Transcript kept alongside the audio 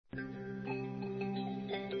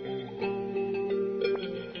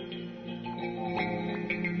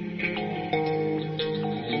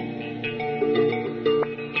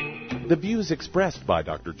The views expressed by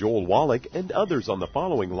Dr. Joel Wallach and others on the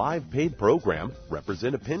following live paid program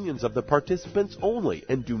represent opinions of the participants only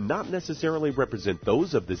and do not necessarily represent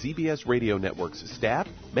those of the ZBS Radio Network's staff,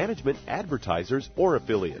 management, advertisers, or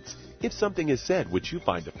affiliates. If something is said which you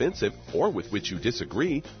find offensive or with which you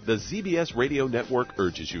disagree, the ZBS Radio Network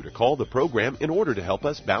urges you to call the program in order to help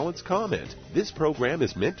us balance comment. This program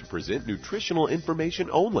is meant to present nutritional information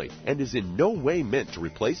only and is in no way meant to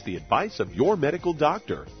replace the advice of your medical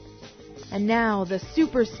doctor. And now, the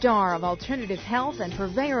superstar of alternative health and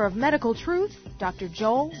purveyor of medical truth, Dr.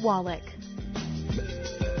 Joel Wallach.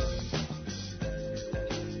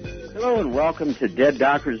 Hello and welcome to Dead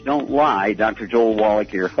Doctors Don't Lie. Dr. Joel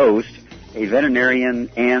Wallach, your host, a veterinarian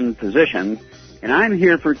and physician. And I'm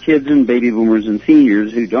here for kids and baby boomers and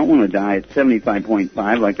seniors who don't want to die at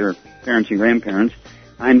 75.5 like their parents and grandparents.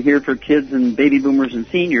 I'm here for kids and baby boomers and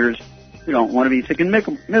seniors who don't want to be sick and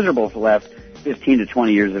miserable for the last 15 to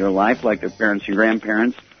 20 years of their life like their parents and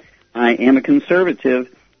grandparents. I am a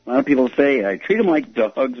conservative. A lot of people say I treat them like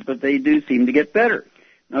dogs, but they do seem to get better.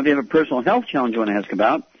 Now, if you have a personal health challenge you want to ask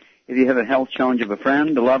about, if you have a health challenge of a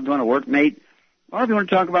friend, a loved one, a workmate, or if you want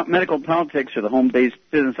to talk about medical politics or the home-based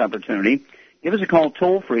business opportunity, give us a call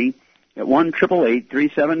toll-free at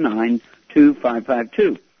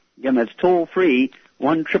 1-888-379-2552. Again, that's toll-free,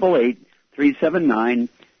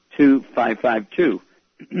 1-888-379-2552.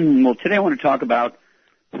 Well, today I want to talk about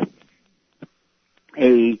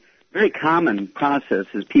a very common process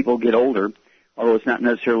as people get older, although it's not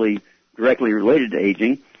necessarily directly related to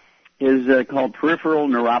aging, is called peripheral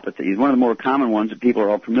neuropathy. It's one of the more common ones that people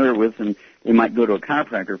are all familiar with, and they might go to a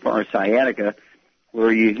chiropractor for sciatica,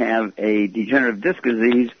 where you have a degenerative disc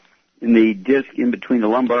disease in the disc in between the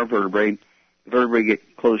lumbar vertebrae. The vertebrae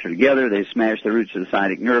get closer together, they smash the roots of the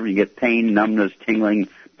sciatic nerve, and you get pain, numbness, tingling,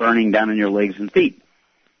 burning down in your legs and feet.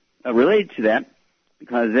 Related to that,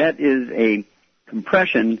 because that is a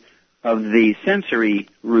compression of the sensory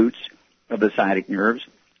roots of the sciatic nerves,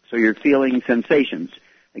 so you're feeling sensations.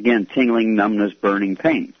 Again, tingling, numbness, burning,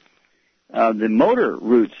 pain. The motor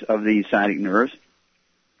roots of the sciatic nerves,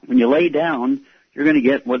 when you lay down, you're going to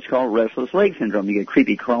get what's called restless leg syndrome. You get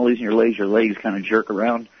creepy crawlies in your legs kind of jerk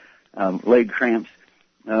around, leg cramps.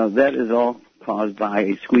 That is all caused by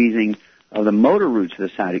a squeezing of the motor roots of the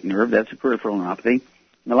sciatic nerve. That's a peripheral neuropathy.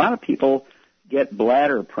 And a lot of people get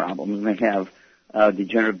bladder problems. They have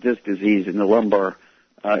degenerative disc disease in the lumbar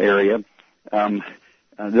area.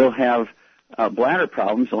 They'll have bladder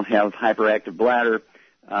problems. They'll have hyperactive bladder.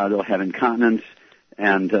 They'll have incontinence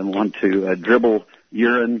and want to dribble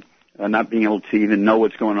urine, not being able to even know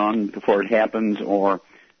what's going on before it happens, or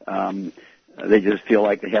they just feel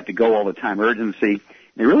like they have to go all the time, urgency.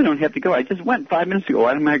 They really don't have to go. I just went 5 minutes ago.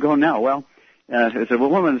 Why am I going now? Well, I said,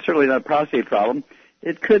 well, woman, it's certainly not a prostate problem.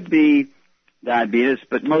 It could be diabetes,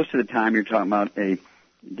 but most of the time you're talking about a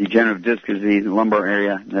degenerative disc disease in the lumbar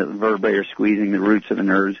area. The vertebrae are squeezing the roots of the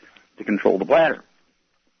nerves to control the bladder.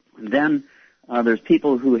 And then there's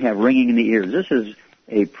people who have ringing in the ears. This is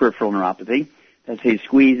a peripheral neuropathy. That's a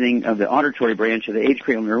squeezing of the auditory branch of the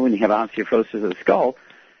atrial nerve when you have osteoporosis of the skull.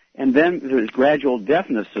 And then there's gradual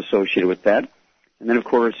deafness associated with that. And then, of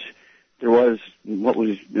course, there was what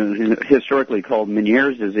was historically called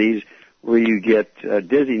Meniere's disease, where you get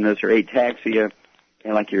dizziness or ataxia,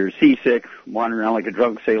 and like you're seasick, wandering around like a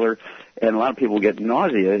drunk sailor, and a lot of people get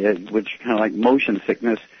nausea, which is kind of like motion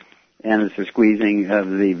sickness, and it's a squeezing of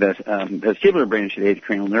the vestibular branch of the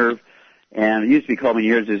atrial nerve. And it used to be called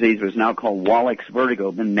Meniere's disease, but it's now called Wallach's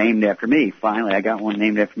vertigo, been named after me. Finally, I got one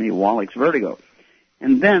named after me, Wallach's vertigo.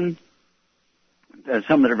 And then there's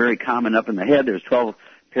some that are very common up in the head. There's 12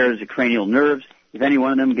 pairs of cranial nerves. If any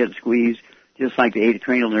one of them gets squeezed, just like the 8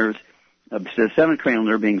 cranial nerves, the 7th cranial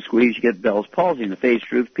nerve being squeezed, you get Bell's palsy in the face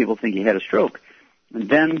droop. People think you had a stroke. And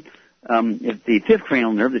then if the 5th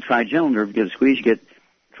cranial nerve, the trigeminal nerve, gets squeezed, you get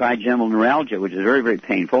trigeminal neuralgia, which is very, very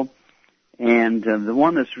painful. And the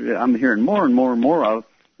one that's I'm hearing more and more and more of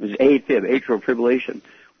is AFib, atrial fibrillation.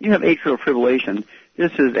 When you have atrial fibrillation,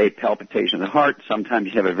 this is a palpitation of the heart. Sometimes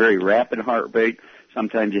you have a very rapid heart rate.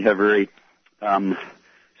 Sometimes you have a very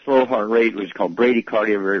slow heart rate, which is called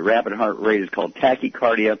bradycardia. A very rapid heart rate is called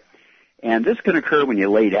tachycardia. And this can occur when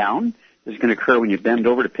you lay down. This can occur when you bend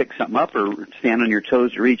over to pick something up or stand on your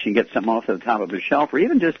toes to reach and get something off the top of a shelf, or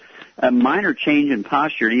even just a minor change in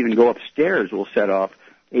posture to even go upstairs will set off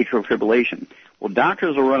atrial fibrillation. Well,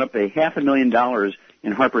 doctors will run up to $500,000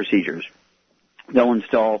 in heart procedures. They'll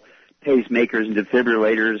install pacemakers and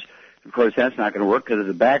defibrillators. Of course, that's not going to work because of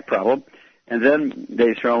the back problem. And then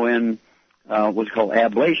they throw in what's called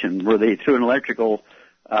ablation, where they through an electrical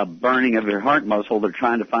burning of your heart muscle. They're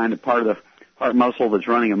trying to find the part of the heart muscle that's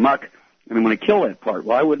running amok and they want to kill that part.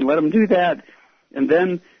 Well, I wouldn't let them do that. And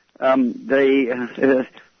then they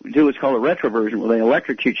do what's called a retroversion, where they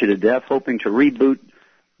electrocute you to death, hoping to reboot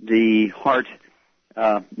the heart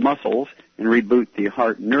muscles and reboot the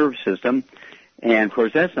heart nerve system. And, of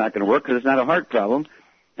course, that's not going to work because it's not a heart problem.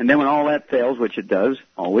 And then when all that fails, which it does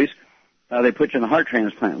always, they put you on the heart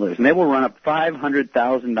transplant list. And they will run up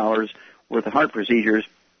 $500,000 worth of heart procedures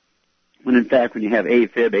when, in fact, when you have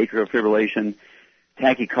AFib, atrial fibrillation,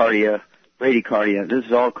 tachycardia, bradycardia, this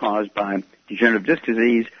is all caused by degenerative disc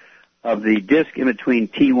disease of the disc in between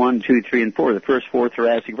T1, 2, 3, and 4, the first 4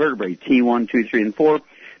 thoracic vertebrae, T1, 2, 3, and 4.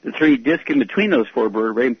 The 3 discs in between those 4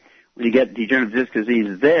 vertebrae, when you get degenerative disc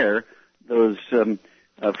disease there, those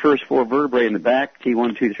first 4 vertebrae in the back,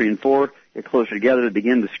 T1, 2, 3, and 4, get closer together to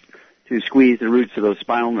begin to squeeze the roots of those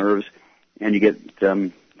spinal nerves, and you get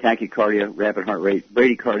tachycardia, rapid heart rate,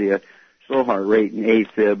 bradycardia, slow heart rate, and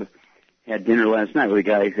AFib. Had dinner last night with a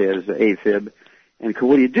guy who has AFib. And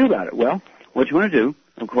what do you do about it? Well, what you want to do,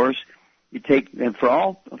 of course, you take, and for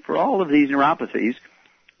all of these neuropathies,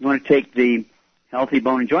 you want to take the Healthy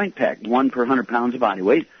Bone and Joint Pack, 1 per 100 pounds of body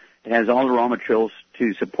weight. It has all the raw materials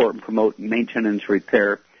to support and promote maintenance,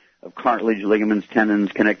 repair of cartilage, ligaments,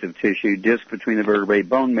 tendons, connective tissue, disc between the vertebrae,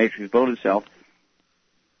 bone matrix, bone itself.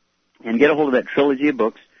 And get a hold of that trilogy of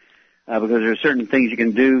books, because there are certain things you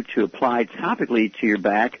can do to apply topically to your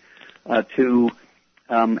back to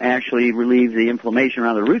actually relieve the inflammation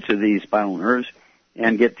around the roots of these spinal nerves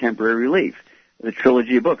and get temporary relief. The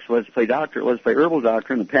trilogy of books, Let's Play Doctor, Let's Play Herbal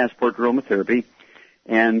Doctor, and the Passport to Aromatherapy.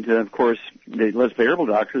 And, of course, the Let's Play Herbal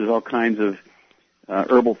Doctor, there's all kinds of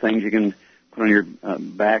herbal things you can put on your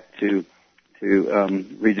back to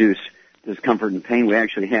reduce discomfort and pain. We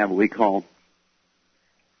actually have what we call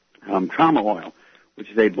trauma oil, which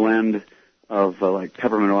is a blend of like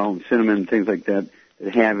peppermint oil and cinnamon and things like that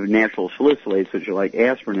that have natural salicylates, which are like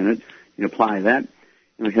aspirin in it. You can apply that.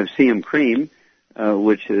 And we have CM Cream,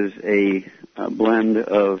 which is a blend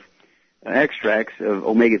of extracts of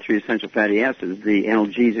omega-3 essential fatty acids, the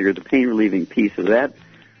analgesic or the pain-relieving piece of that.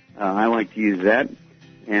 I like to use that,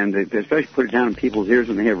 and especially put it down in people's ears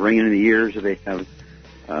when they have ringing in the ears or they have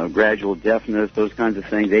gradual deafness, those kinds of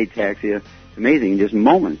things, ataxia. It's amazing. In just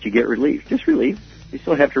moments, you get relief. Just relief. You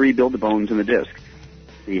still have to rebuild the bones in the disc.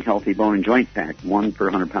 The Healthy Bone and Joint Pack, 1 per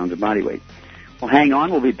 100 pounds of body weight. Well, hang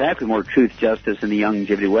on. We'll be back with more Truth, Justice, and the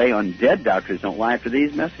Longevity Way on Dead Doctors Don't Lie after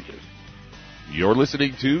these messages. You're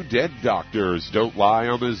listening to Dead Doctors Don't Lie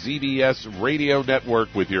on the ZBS Radio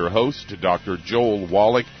Network with your host, Dr. Joel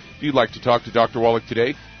Wallach. If you'd like to talk to Dr. Wallach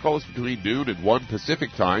today, call us between noon and 1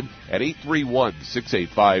 Pacific Time at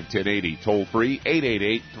 831-685-1080. Toll free,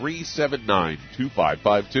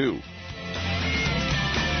 888-379-2552.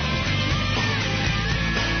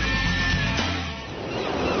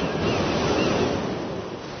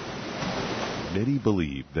 Many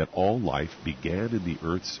believe that all life began in the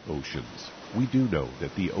Earth's oceans. We do know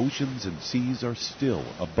that the oceans and seas are still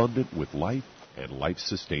abundant with life and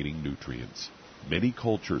life-sustaining nutrients. Many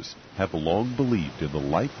cultures have long believed in the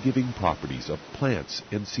life-giving properties of plants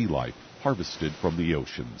and sea life harvested from the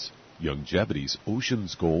oceans. Longevity's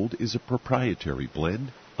Ocean's Gold is a proprietary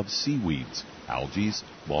blend of seaweeds, algae,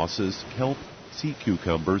 mosses, kelp, sea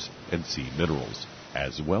cucumbers, and sea minerals,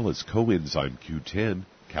 as well as coenzyme Q10,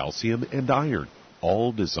 calcium, and iron,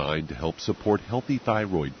 all designed to help support healthy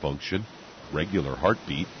thyroid function, regular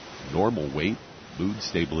heartbeat, normal weight, mood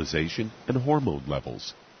stabilization, and hormone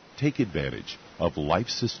levels. Take advantage of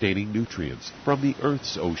life-sustaining nutrients from the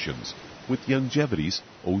Earth's oceans with Longevity's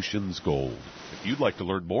Ocean's Gold. If you'd like to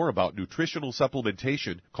learn more about nutritional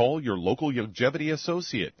supplementation, call your local Longevity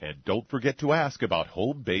associate, and don't forget to ask about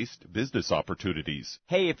home-based business opportunities.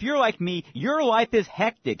 Hey, if you're like me, your life is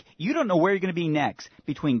hectic. You don't know where you're going to be next.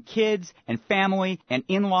 Between kids and family and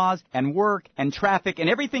in-laws and work and traffic and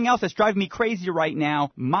everything else that's driving me crazy right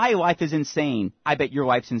now, my life is insane. I bet your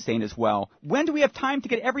life's insane as well. When do we have time to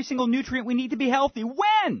get every single nutrient we need to be healthy?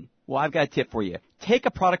 When? Well, I've got a tip for you. Take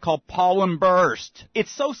a product called Pollen Burst.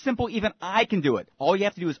 It's so simple, even I can do it. All you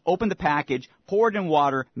have to do is open the package, pour it in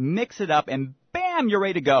water, mix it up, and bam, you're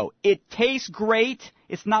ready to go. It tastes great.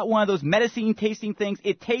 It's not one of those medicine-tasting things.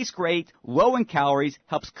 It tastes great, low in calories,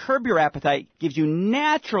 helps curb your appetite, gives you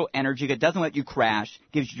natural energy that doesn't let you crash,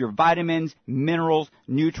 gives you your vitamins, minerals,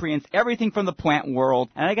 nutrients, everything from the plant world.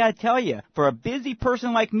 And I got to tell you, for a busy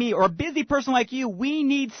person like me or a busy person like you, we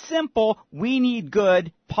need simple, we need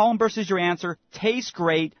good. Pollen Burst is your answer. Tastes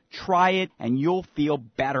great. Try it, and you'll feel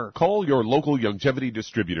better. Call your local Longevity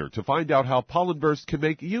distributor to find out how Pollen Burst can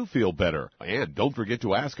make you feel better. And don't forget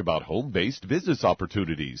to ask about home-based business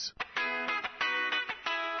opportunities.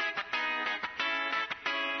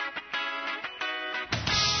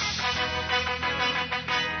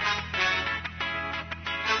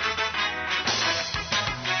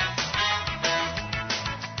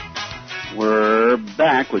 We're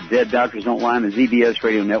back with Dead Doctors Don't Lie on the ZBS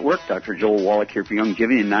Radio Network. Dr. Joel Wallach here for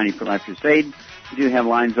Youngevity and 90 for Life Crusade. We do have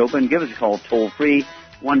lines open. Give us a call toll-free,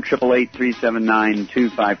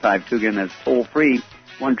 1-888-379-2552. Again, that's toll-free,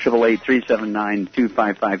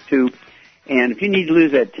 1-888-379-2552. And if you need to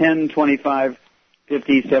lose that 10, 25,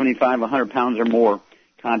 50, 75, 100 pounds or more,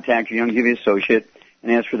 contact your Youngevity associate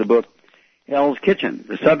and ask for the book, Hell's Kitchen.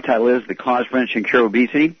 The subtitle is The Cause, Prevention, and Cure of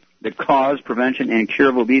Obesity. The Cause, Prevention, and Cure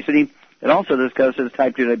of Obesity. It also discusses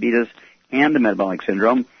type 2 diabetes and the metabolic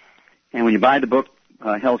syndrome. And when you buy the book,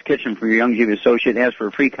 Hell's Kitchen, from your Youngevity associate, ask for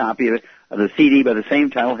a free copy of the CD by the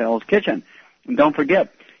same title, Hell's Kitchen. And don't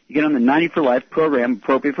forget, you get on the 90 for Life program,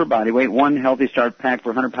 appropriate for body weight, one Healthy Start pack for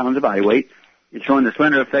 100 pounds of body weight. It's showing the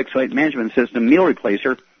Slender Effects Weight Management System meal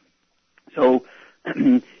replacer. So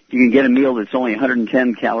you can get a meal that's only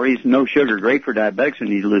 110 calories, no sugar, great for diabetics who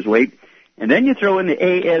need to lose weight. And then you throw in the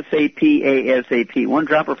ASAP, one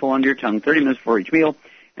dropper full under your tongue, 30 minutes before each meal,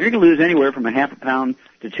 and you can lose anywhere from a half a pound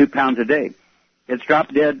to 2 pounds a day. It's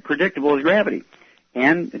drop-dead predictable as gravity.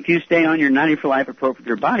 And if you stay on your 90 for Life appropriate for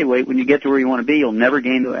your body weight, when you get to where you want to be, you'll never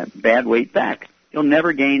gain the bad weight back. You'll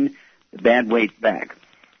never gain the bad weight back.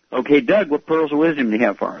 Okay, Doug, what pearls of wisdom do you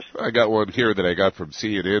have for us? I got one here that I got from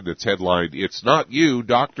CNN that's headlined, "It's Not You,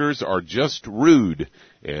 Doctors Are Just Rude."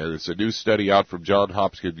 And it's a new study out from Johns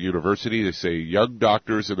Hopkins University. They say young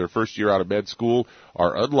doctors in their first year out of med school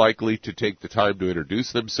are unlikely to take the time to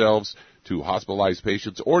introduce themselves to hospitalized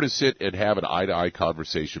patients or to sit and have an eye-to-eye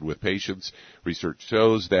conversation with patients. Research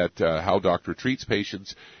shows that how a doctor treats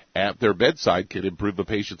patients at their bedside can improve the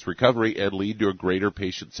patient's recovery and lead to a greater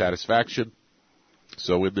patient satisfaction.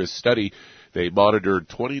 So in this study, they monitored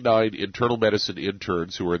 29 internal medicine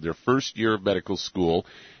interns who were in their first year of medical school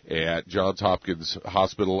at Johns Hopkins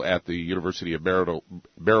Hospital at the University of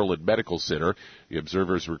Maryland Medical Center. The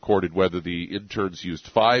observers recorded whether the interns used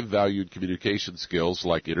 5 valued communication skills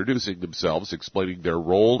like introducing themselves, explaining their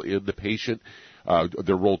role in the patient,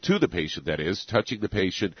 their role to the patient, that is, touching the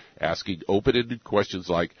patient, asking open-ended questions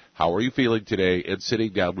like, how are you feeling today, and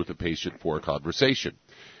sitting down with the patient for a conversation.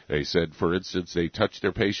 They said, for instance, they touched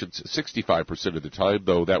their patients 65% of the time,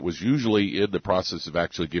 though that was usually in the process of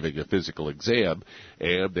actually giving a physical exam,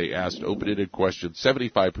 and they asked open-ended questions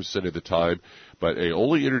 75% of the time, but they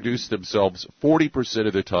only introduced themselves 40%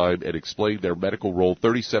 of the time and explained their medical role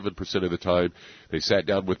 37% of the time. They sat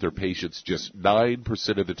down with their patients just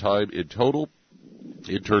 9% of the time in total.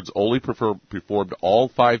 Interns only performed all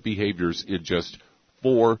 5 behaviors in just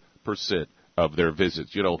 4% of their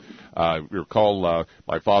visits. You know, recall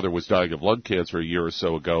my father was dying of lung cancer a year or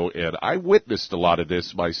so ago, and I witnessed a lot of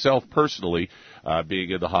this myself personally, being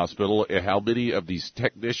in the hospital, and how many of these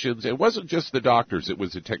technicians, it wasn't just the doctors, it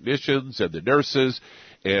was the technicians and the nurses,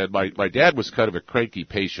 and my dad was kind of a cranky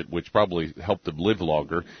patient, which probably helped him live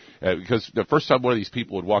longer, because the first time one of these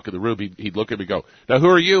people would walk in the room, he'd look at me and go, now who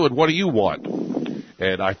are you and what do you want?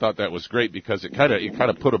 And I thought that was great because it kind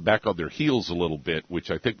of put them back on their heels a little bit, which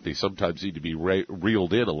I think they sometimes need to be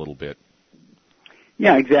reeled in a little bit.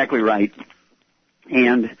 Yeah, exactly right.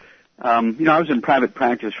 And, I was in private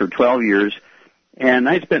practice for 12 years, and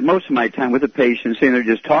I spent most of my time with the patients, sitting there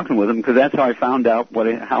just talking with them, because that's how I found out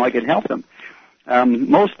how I could help them.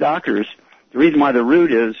 Most doctors, the reason why they're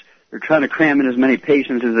rude is they're trying to cram in as many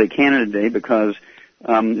patients as they can in a day, because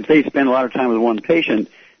if they spend a lot of time with one patient,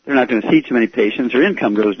 they're not going to see too many patients, their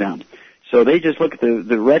income goes down. So they just look at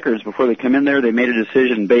the records before they come in there. They made a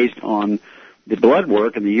decision based on the blood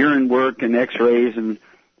work and the urine work and x-rays and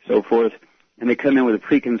so forth, and they come in with a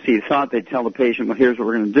preconceived thought. They tell the patient, well, here's what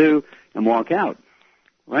we're going to do, and walk out.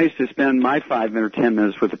 Well, I used to spend my 5 or 10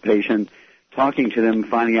 minutes with the patient, talking to them,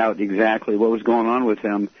 finding out exactly what was going on with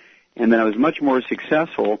them, and then I was much more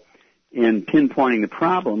successful in pinpointing the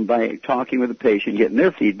problem by talking with the patient, getting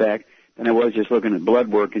their feedback, than I was just looking at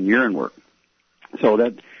blood work and urine work. So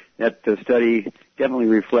that study definitely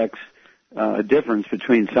reflects a difference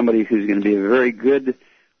between somebody who's going to be a very good,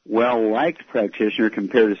 well-liked practitioner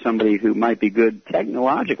compared to somebody who might be good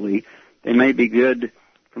technologically. They may be good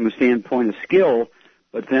from a standpoint of skill,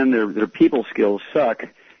 but then their people skills suck,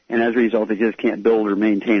 and as a result, they just can't build or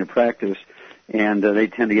maintain a practice, and they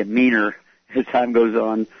tend to get meaner as time goes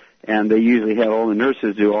on. And they usually have all the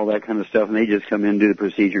nurses do all that kind of stuff, and they just come in, do the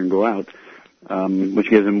procedure, and go out, which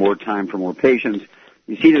gives them more time for more patients.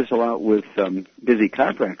 You see this a lot with busy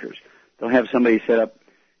chiropractors. They'll have somebody set up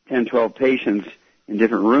 10, 12 patients in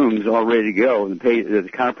different rooms all ready to go, and the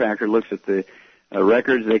chiropractor looks at the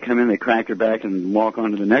records. They come in, they crack their back, and walk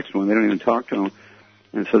on to the next one. They don't even talk to them.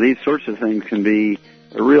 And so these sorts of things can be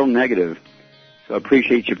a real negative. So I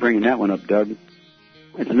appreciate you bringing that one up, Doug.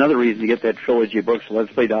 It's another reason to get that trilogy of books,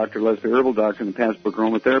 Let's Play Doctor, Let's Play Herbal Doctor, and the Past Book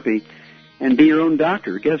Aromatherapy. and be your own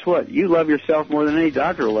doctor. Guess what? You love yourself more than any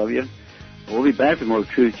doctor will love you. We'll be back with more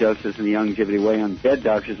Truth, Justice, and the Longevity Way on Dead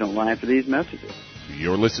Doctors Don't Lie after these messages.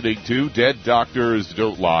 You're listening to Dead Doctors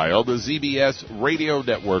Don't Lie on the ZBS Radio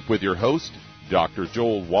Network with your host, Dr.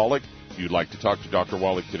 Joel Wallach. If you'd like to talk to Dr.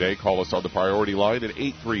 Wallach today, call us on the priority line at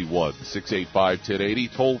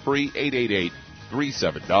 831-685-1080, toll free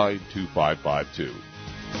 888-379-2552.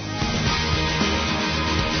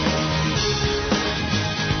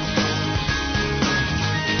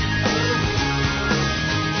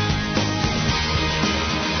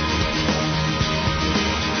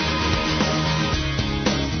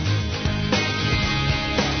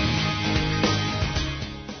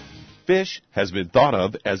 Fish has been thought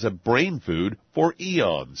of as a brain food for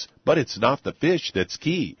eons, but it's not the fish that's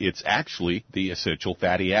key. It's actually the essential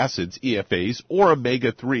fatty acids, EFAs, or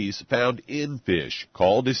omega-3s found in fish,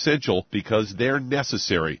 called essential because they're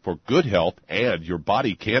necessary for good health and your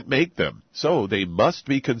body can't make them. So they must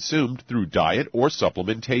be consumed through diet or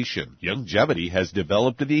supplementation. Youngevity has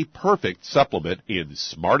developed the perfect supplement in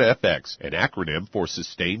SmartFX, an acronym for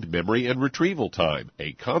Sustained Memory and Retrieval Time,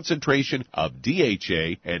 a concentration of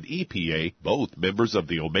DHA and EPA, both members of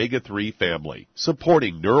the omega-3 family,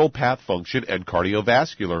 supporting neural path function and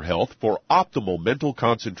cardiovascular health for optimal mental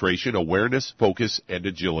concentration, awareness, focus, and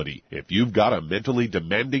agility. If you've got a mentally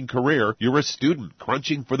demanding career, you're a student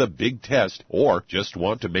crunching for the big test, or just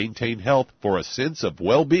want to maintain health for a sense of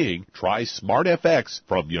well-being, try SmartFX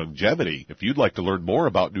from Youngevity. If you'd like to learn more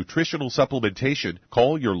about nutritional supplementation,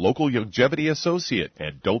 call your local Youngevity associate,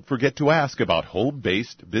 and don't forget to ask about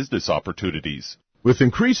home-based business opportunities. With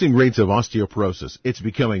increasing rates of osteoporosis, it's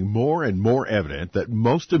becoming more and more evident that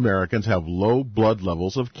most Americans have low blood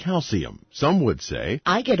levels of calcium. Some would say,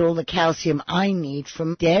 I get all the calcium I need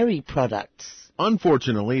from dairy products.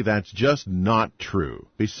 Unfortunately, that's just not true.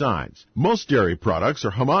 Besides, most dairy products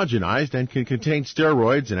are homogenized and can contain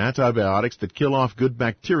steroids and antibiotics that kill off good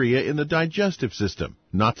bacteria in the digestive system.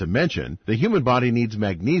 Not to mention, the human body needs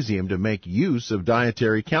magnesium to make use of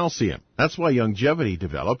dietary calcium. That's why Youngevity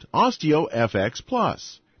developed OsteoFX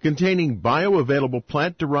Plus, containing bioavailable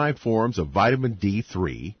plant-derived forms of vitamin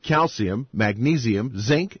D3, calcium, magnesium,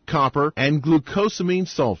 zinc, copper, and glucosamine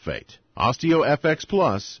sulfate. OsteoFX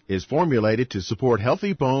Plus is formulated to support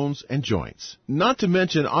healthy bones and joints. Not to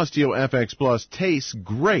mention, OsteoFX Plus tastes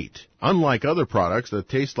great, unlike other products that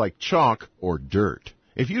taste like chalk or dirt.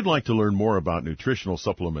 If you'd like to learn more about nutritional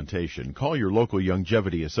supplementation, call your local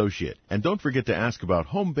Youngevity associate, and don't forget to ask about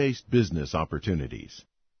home-based business opportunities.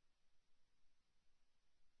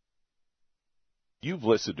 You've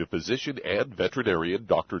listened to physician and veterinarian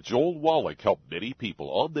Dr. Joel Wallach help many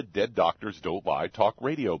people on the Dead Doctors Don't Lie talk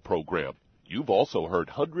radio program. You've also heard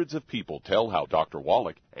hundreds of people tell how Dr.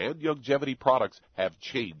 Wallach and Youngevity products have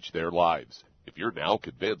changed their lives. If you're now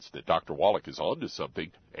convinced that Dr. Wallach is onto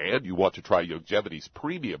something and you want to try Youngevity's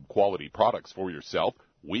premium quality products for yourself,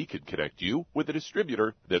 we can connect you with a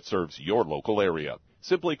distributor that serves your local area.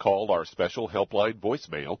 Simply call our special helpline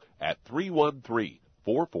voicemail at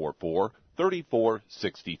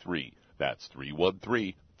 313-444-3463. That's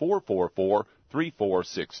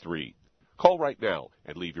 313-444-3463. Call right now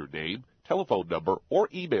and leave your name, telephone number, or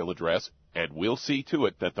email address, and we'll see to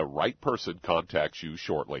it that the right person contacts you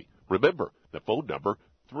shortly. Remember, the phone number,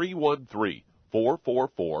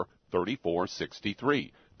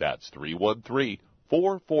 313-444-3463. That's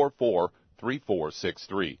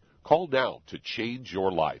 313-444-3463. Call now to change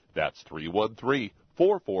your life. That's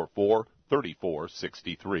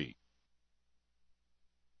 313-444-3463.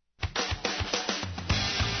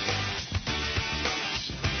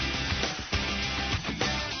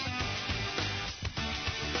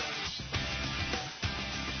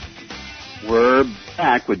 We're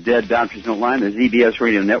back with Dead Doctors Don't Lie on the ZBS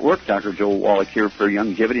Radio Network. Dr. Joel Wallach here for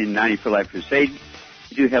Youngevity and 90 for Life Crusade.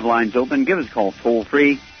 We do have lines open. Give us a call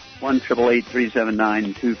toll-free,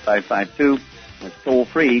 1-888-379-2552. That's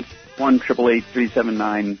toll-free,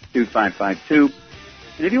 1-888-379-2552.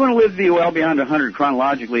 And if you want to live well beyond 100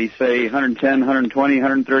 chronologically, say 110, 120,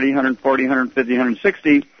 130, 140, 150,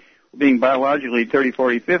 160, being biologically 30,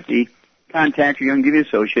 40, 50, contact your Youngevity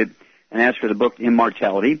associate and ask for the book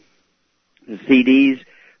Immortality, the CDs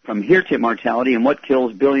From Here to Immortality and What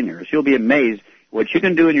Kills Billionaires. You'll be amazed what you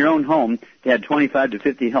can do in your own home to add 25 to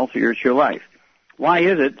 50 healthy years to your life. Why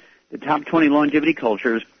is it the top 20 longevity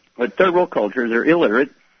cultures, or third world cultures, are illiterate?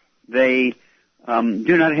 They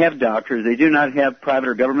do not have doctors. They do not have private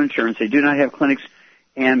or government insurance. They do not have clinics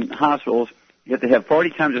and hospitals. Yet they have 40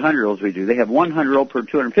 times 100-year-olds we do. They have 100-year-old per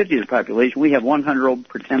 250 of the population. We have 100-year-old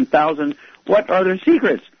per 10,000. What are their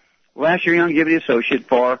secrets? Well, ask your Youngevity associate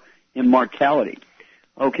for Immortality.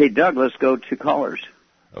 Okay, Doug, let's go to callers.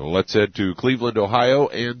 Let's head to Cleveland, Ohio,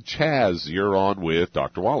 and Chaz, you're on with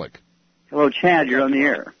Dr. Wallach. Hello, Chad. You're on the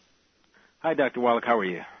air. Hi, Dr. Wallach. How are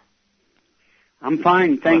you? I'm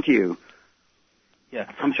fine, thank you. Yeah.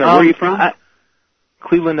 I'm sorry, where are you from?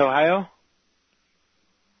 Cleveland, Ohio.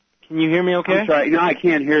 Can you hear me okay? I'm sorry. No, I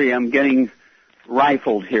can't hear you. I'm getting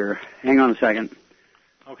rifled here. Hang on a second.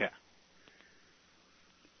 Okay.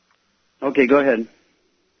 Okay, go ahead.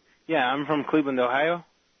 Yeah, I'm from Cleveland, Ohio.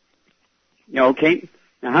 Yeah, okay.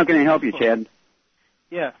 Now, how can I help you, Chad?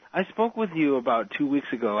 Yeah, I spoke with you about 2 weeks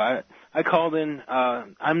ago. I called in.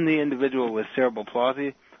 I'm the individual with cerebral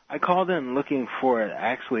palsy. I called in looking for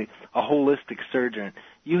actually a holistic surgeon.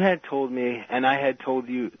 You had told me, and I had told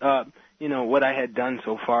you, what I had done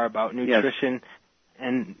so far about nutrition, yes,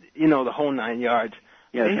 and the whole 9 yards.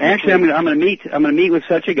 Yes, basically, actually, I'm going to meet with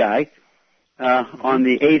such a guy on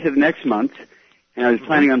the 8th of next month, and I was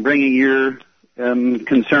planning on bringing your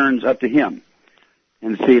concerns up to him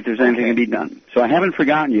and see if there's anything to be done. So I haven't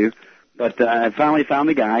forgotten you, but I finally found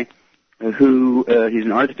the guy who he's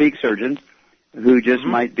an orthopedic surgeon who just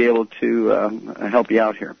might be able to help you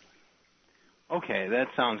out here. Okay, that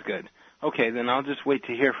sounds good. Okay, then I'll just wait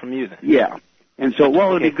to hear from you then. Yeah, and so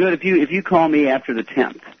it'd be good if you call me after the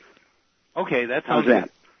 10th. Okay, that sounds good.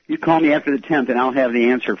 You call me after the 10th, and I'll have the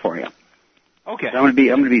answer for you. Okay. So I'm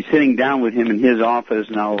going to be sitting down with him in his office,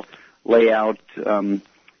 and I'll lay out.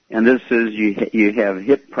 And this is you have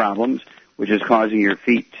hip problems, which is causing your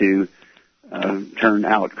feet to turn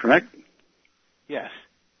out. Correct? Yes.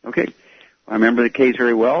 Okay. I remember the case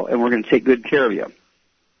very well, and we're going to take good care of you.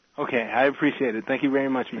 Okay, I appreciate it. Thank you very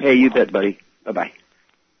much, Mr. Hey, you bet, buddy. Bye-bye.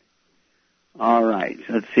 All right.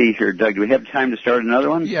 Let's see here, Doug. Do we have time to start another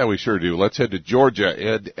one? Yeah, we sure do. Let's head to Georgia.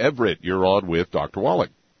 And Everett, you're on with Dr. Wallach.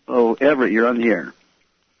 Oh, Everett, you're on the air.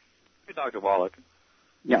 Hey, Dr. Wallach.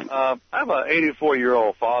 Yeah. I have an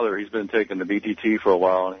 84-year-old father. He's been taking the BTT for a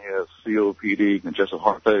while, and he has COPD, congestive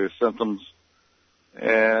heart failure symptoms.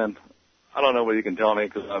 And I don't know what you can tell me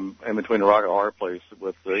because I'm in between a rock and a hard place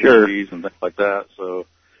with the ECGs and things like that. So,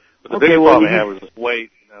 but the big problem I have is his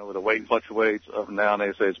weight. With the weight fluctuates up and down.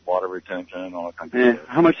 They say it's water retention and all that kind of stuff.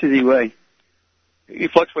 How much does he weigh? He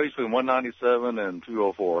fluctuates between 197 and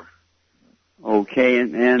 204. Okay,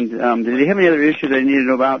 and did he have any other issues I need to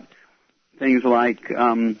know about? Things like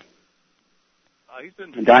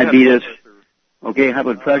diabetes. Okay, high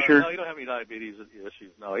blood pressure. No, he don't have any diabetes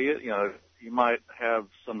issues. No, he might have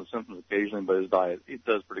some of the symptoms occasionally, but his diet, he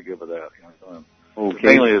does pretty good with that. Okay.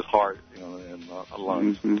 Mainly his heart, and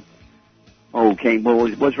lungs. Mm-hmm. Okay, well,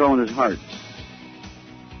 what's wrong with his heart?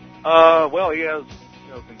 Well, he has,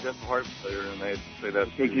 congestive heart failure, and they say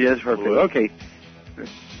that's congestive heart failure. Okay,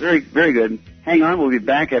 very, very good. Hang on, we'll be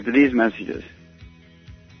back after these messages.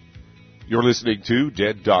 You're listening to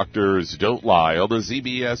Dead Doctors Don't Lie on the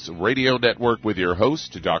ZBS Radio Network with your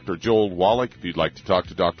host, Dr. Joel Wallach. If you'd like to talk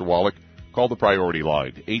to Dr. Wallach, call the priority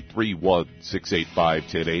line,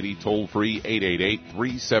 831-685-1080, toll free,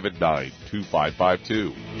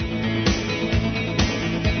 888-379-2552.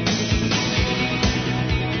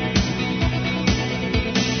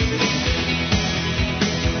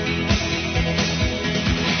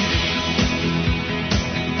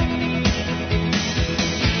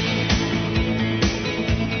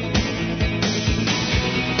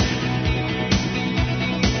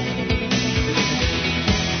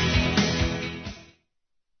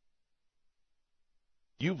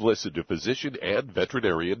 You've listened to physician and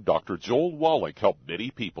veterinarian Dr. Joel Wallach help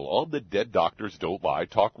many people on the Dead Doctors Don't Lie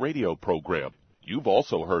talk radio program. You've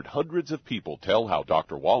also heard hundreds of people tell how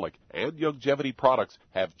Dr. Wallach and Youngevity products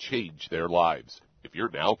have changed their lives. If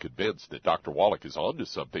you're now convinced that Dr. Wallach is onto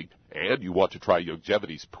something and you want to try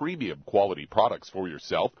Youngevity's premium quality products for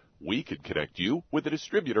yourself, we can connect you with a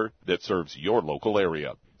distributor that serves your local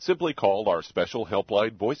area. Simply call our special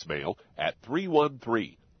helpline voicemail at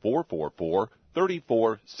 313-444-3463.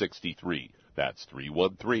 That's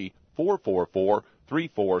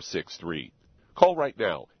 313-444-3463. Call right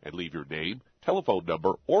now and leave your name, telephone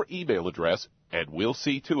number, or email address, and we'll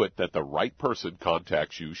see to it that the right person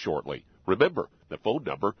contacts you shortly. Remember, the phone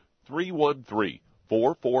number,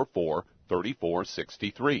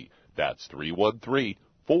 313-444-3463. That's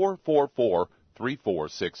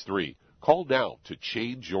 313-444-3463. Call now to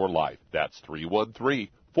change your life. That's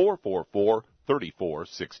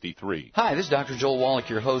 313-444-3463. Hi, this is Dr. Joel Wallach,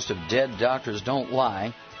 your host of Dead Doctors Don't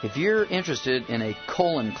Lie. If you're interested in a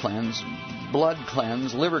colon cleanse, blood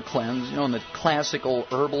cleanse, liver cleanse, in the classic old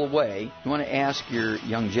herbal way, you want to ask your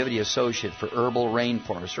Youngevity associate for Herbal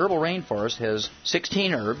Rainforest. Herbal Rainforest has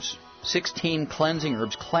 16 herbs, 16 cleansing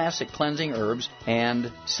herbs, classic cleansing herbs,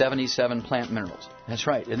 and 77 plant minerals. That's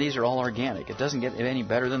right, and these are all organic. It doesn't get any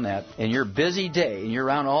better than that. In your busy day, and you're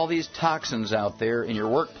around all these toxins out there, in your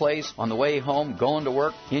workplace, on the way home, going to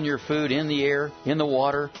work, in your food, in the air, in the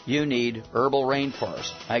water, you need Herbal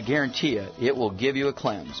Rainforest. I guarantee you, it will give you a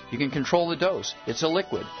cleanse. You can control the dose. It's a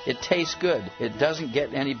liquid. It tastes good. It doesn't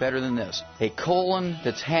get any better than this. A colon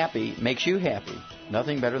that's happy makes you happy.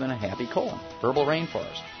 Nothing better than a happy colon. Herbal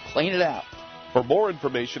Rainforest. Clean it out. For more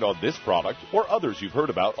information on this product or others you've heard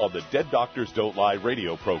about on the Dead Doctors Don't Lie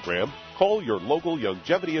radio program, call your local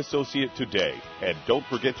Youngevity associate today. And don't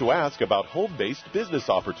forget to ask about home-based business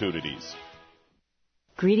opportunities.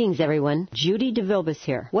 Greetings, everyone. Judy DeVilbus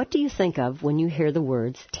here. What do you think of when you hear the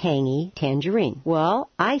words tangy tangerine?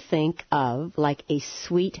 Well, I think of like a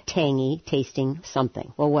sweet, tangy tasting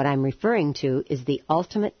something. Well, what I'm referring to is the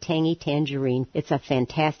Ultimate Tangy Tangerine. It's a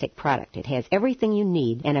fantastic product. It has everything you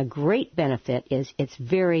need, and a great benefit is it's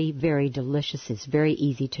very, very delicious. It's very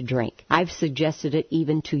easy to drink. I've suggested it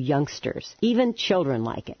even to youngsters. Even children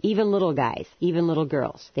like it. Even little guys. Even little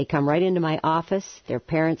girls. They come right into my office. Their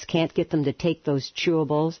parents can't get them to take those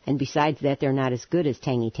chewables, and besides that, they're not as good as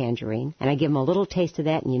Tangy Tangerine. And I give them a little taste of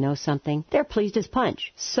that, and you know something? They're pleased as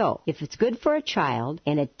punch. So, if it's good for a child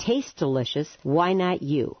and it tastes delicious, why not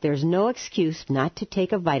you? There's no excuse not to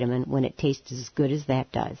take a vitamin when it tastes as good as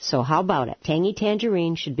that does. So how about it? Tangy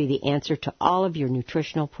Tangerine should be the answer to all of your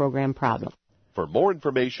nutritional program problems. For more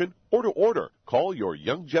information or to order, call your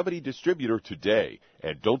Youngevity distributor today.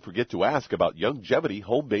 And don't forget to ask about Youngevity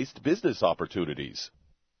home-based business opportunities.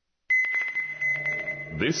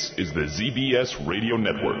 This is the ZBS Radio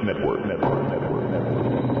Network.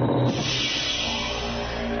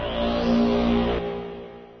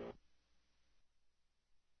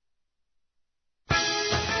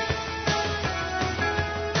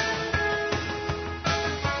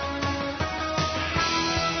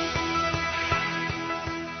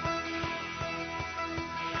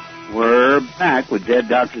 We're back with Dead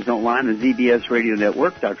Doctors Don't Lie on the ZBS Radio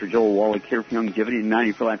Network. Dr. Joel Wallach here from Youngevity and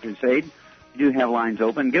 90 for Life Crusade. We do have lines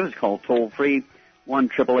open. Give us a call toll-free,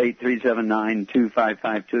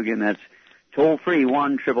 1-888-379-2552. Again, that's toll-free,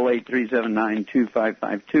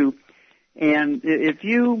 1-888-379-2552. And if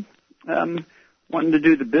you wanting to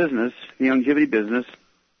do the business, the Youngevity business,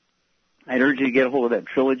 I'd urge you to get a hold of that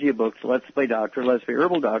trilogy of books, Let's Play Doctor, Let's Play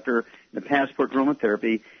Herbal Doctor, and the Passport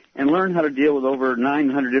Aromatherapy, and learn how to deal with over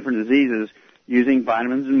 900 different diseases using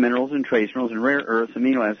vitamins and minerals and trace minerals and rare earths,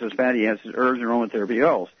 amino acids, fatty acids, herbs, and aromatherapy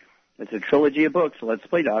oils. It's a trilogy of books, Let's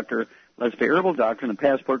Play Doctor, Let's Play Herbal Doctor, and the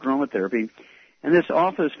Passport Aromatherapy. And this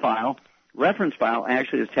office file, reference file,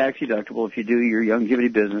 actually is tax deductible if you do your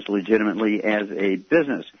Youngevity business legitimately as a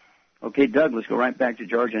business. Okay, Doug, let's go right back to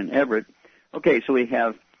Georgia and Everett. Okay, so we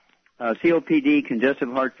have COPD,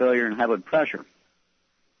 congestive heart failure, and high blood pressure.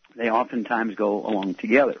 They oftentimes go along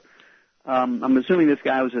together. I'm assuming this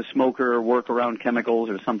guy was a smoker or work around chemicals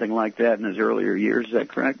or something like that in his earlier years. Is that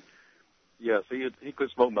correct? Yes, he quit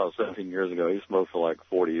smoking about 17 years ago. He smoked for like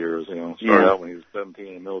 40 years. Started out when he was 17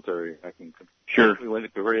 in the military. Sure. We went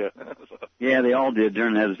to Korea. Yeah, they all did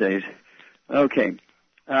during those days. Okay.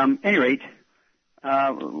 Any rate,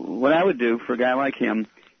 what I would do for a guy like him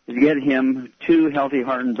is get him 2 healthy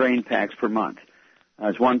heart and brain packs per month.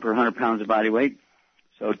 It's 1 per 100 pounds of body weight.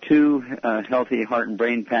 So 2 healthy heart and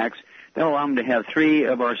brain packs. That'll allow him to have 3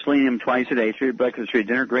 of our selenium twice a day, 3 at breakfast, 3 at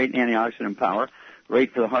dinner, great antioxidant power.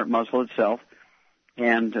 Great for the heart muscle itself.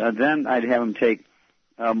 And then I'd have him take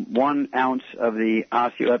 1 ounce of the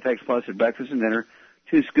OsteoFX Plus at breakfast and dinner,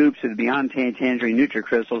 2 scoops of the Beyond Tangerine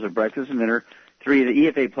NutriCrystals at breakfast and dinner, 3 of the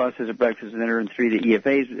EFA Pluses at breakfast and dinner, and 3 of the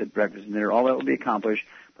EFAs at breakfast and dinner. All that will be accomplished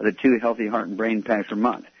by the 2 healthy heart and brain packs per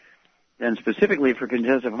month. Then specifically for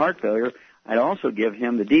congestive heart failure, I'd also give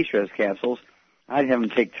him the de-stress capsules. I'd have him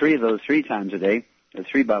take 3 of those 3 times a day,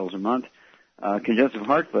 3 bottles a month. Congestive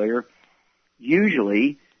heart failure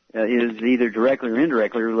usually is either directly or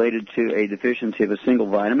indirectly related to a deficiency of a single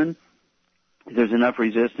vitamin. If there's enough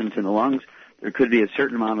resistance in the lungs, there could be a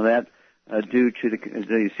certain amount of that due to the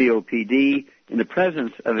COPD in the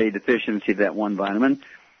presence of a deficiency of that one vitamin.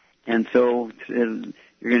 And so you're going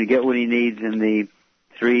to get what he needs in the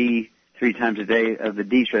 3 times a day of the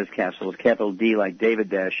de-stress capsules, capital D like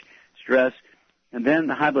David dash stress. And then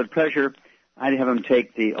the high blood pressure, I'd have him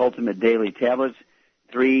take the Ultimate Daily tablets,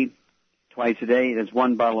 3 twice a day. It's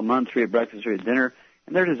 1 bottle a month, 3 at breakfast, 3 at dinner.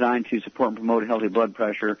 And they're designed to support and promote healthy blood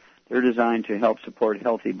pressure. They're designed to help support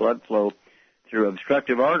healthy blood flow through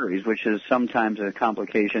obstructive arteries, which is sometimes a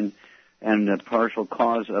complication and a partial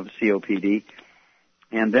cause of COPD.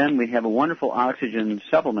 And then we have a wonderful oxygen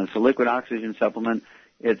supplement. It's a liquid oxygen supplement.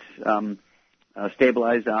 It's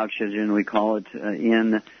stabilized oxygen, we call it,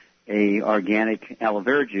 in a organic aloe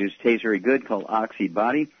vera juice. Tastes very good, called Oxy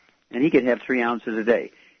Body. And he could have 3 ounces a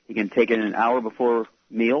day. He can take it an hour before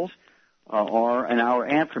meals or an hour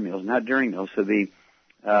after meals, not during meals. So the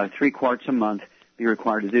 3 quarts a month be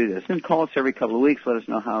required to do this. And call us every couple of weeks. Let us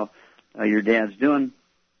know how your dad's doing.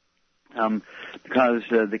 Because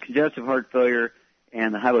the congestive heart failure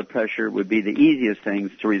and the high blood pressure would be the easiest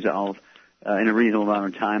things to resolve in a reasonable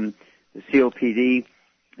amount of time. The COPD,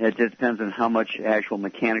 it just depends on how much actual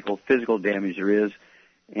mechanical, physical damage there is.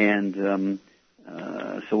 And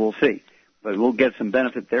so we'll see. But we'll get some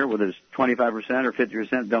benefit there, whether it's 25% or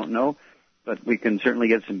 50%, don't know. But we can certainly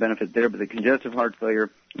get some benefit there. But the congestive heart failure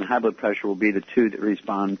and high blood pressure will be the 2 that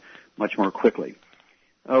respond much more quickly.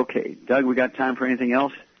 Okay, Doug, we got time for anything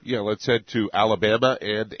else? Yeah, let's head to Alabama.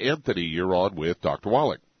 And Anthony, you're on with Dr.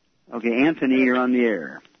 Wallach. Okay, Anthony, you're on the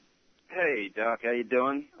air. Hey, Doc, how you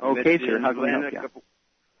doing? Okay, sir. How can I help you?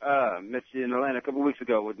 Met you in Atlanta a couple weeks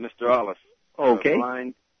ago with Mr. Ollis. Okay.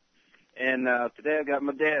 And today I got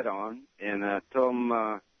my dad on, and I told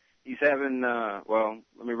him he's having, well,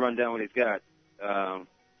 let me run down what he's got.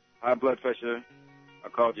 High blood pressure, I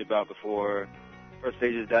called you about before. First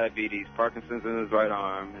stage is diabetes, Parkinson's in his right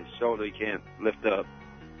arm, his shoulder he can't lift up.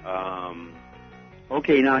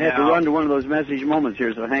 Okay, now I have to run to one of those message moments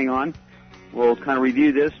here, so hang on. We'll kind of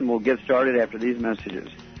review this, and we'll get started after these messages.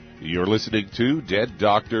 You're listening to Dead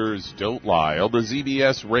Doctors Don't Lie on the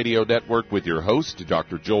ZBS Radio Network with your host,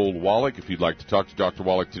 Dr. Joel Wallach. If you'd like to talk to Dr.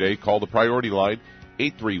 Wallach today, call the priority line,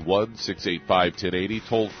 831-685-1080,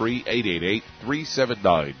 toll free,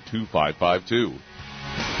 888-379-2552.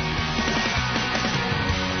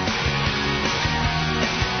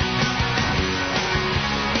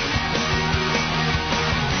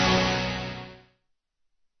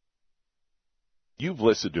 You've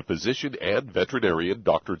listened to physician and veterinarian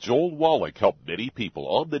Dr. Joel Wallach help many people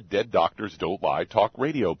on the Dead Doctors Don't Lie talk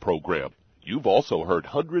radio program. You've also heard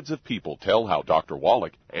hundreds of people tell how Dr.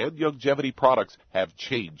 Wallach and Youngevity products have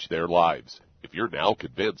changed their lives. If you're now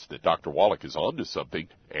convinced that Dr. Wallach is onto something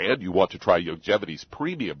and you want to try Youngevity's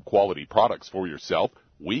premium quality products for yourself,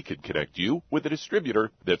 we can connect you with a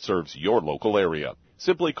distributor that serves your local area.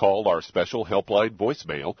 Simply call our special helpline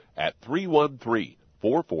voicemail at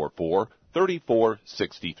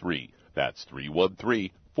 313-444-3463. That's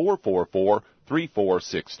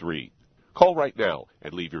 313-444-3463. Call right now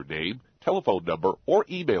and leave your name, telephone number, or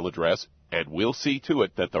email address, and we'll see to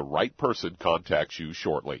it that the right person contacts you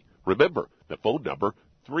shortly. Remember, the phone number,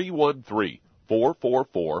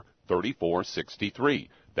 313-444-3463.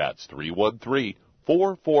 That's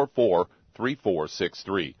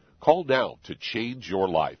 313-444-3463. Call now to change your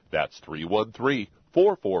life. That's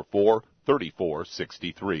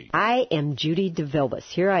 313-444-3463. I am Judy DeVilbus.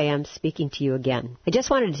 Here I am speaking to you again. I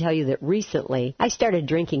just wanted to tell you that recently I started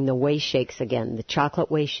drinking the Whey Shakes again, the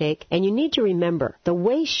chocolate Whey Shake. And you need to remember, the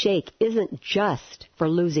Whey Shake isn't just for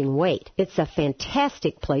losing weight. It's a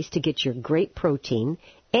fantastic place to get your great protein.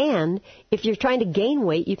 And if you're trying to gain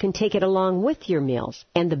weight, you can take it along with your meals.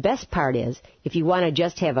 And the best part is, if you want to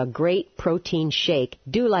just have a great protein shake,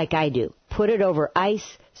 do like I do. Put it over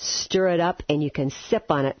ice, stir it up, and you can sip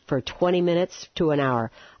on it for 20 minutes to an hour.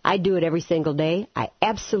 I do it every single day. I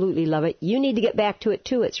absolutely love it. You need to get back to it,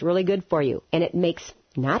 too. It's really good for you. And it makes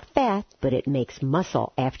not fat, but it makes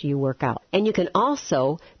muscle after you work out. And you can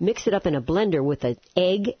also mix it up in a blender with an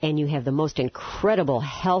egg, and you have the most incredible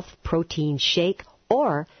health protein shake.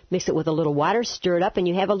 Or mix it with a little water, stir it up, and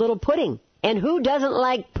you have a little pudding. And who doesn't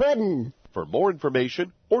like pudding? For more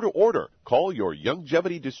information or to order, call your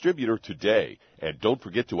Youngevity distributor today. And don't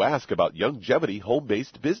forget to ask about Youngevity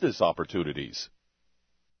home-based business opportunities.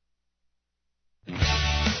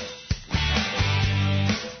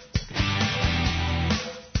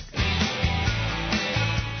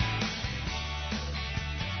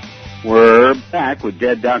 We're back with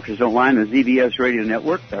Dead Doctors Don't Lie on the ZBS Radio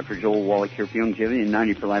Network. Dr. Joel Wallach here for Youngevity and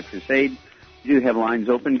 90 for Life Crusade. We do have lines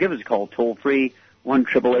open. Give us a call toll-free,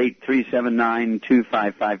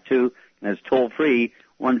 1-888-379-2552. That's toll-free,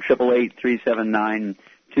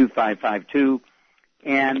 1-888-379-2552.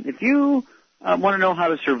 And if you want to know how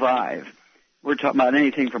to survive, we're talking about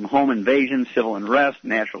anything from home invasion, civil unrest,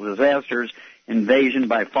 natural disasters, invasion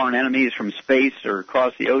by foreign enemies from space or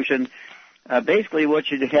across the ocean. Basically, what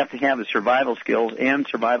you have to have is survival skills and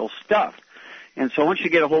survival stuff. And so once you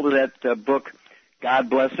get a hold of that book, God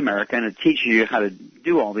Bless America, and it teaches you how to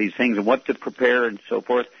do all these things and what to prepare and so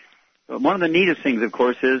forth. But one of the neatest things, of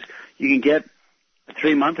course, is you can get a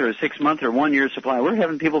 3-month or a 6-month or 1 year supply. We're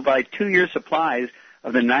having people buy 2-year supplies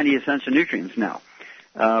of the 90 essential nutrients now,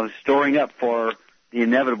 storing up for the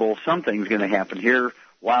inevitable something's going to happen here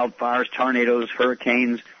wildfires, tornadoes,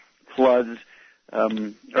 hurricanes, floods,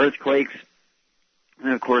 earthquakes.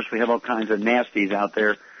 And, of course, we have all kinds of nasties out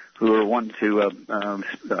there who are wanting to,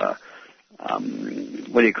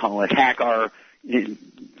 hack our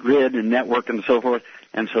grid and network and so forth.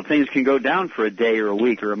 And so things can go down for a day or a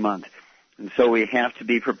week or a month. And so we have to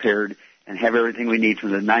be prepared and have everything we need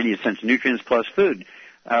from the 90 Essential Nutrients plus food.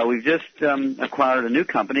 We've just acquired a new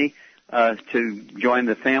company to join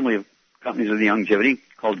the family of companies with longevity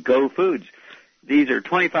called Go Foods. These are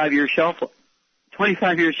 25-year shelf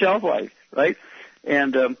life, right?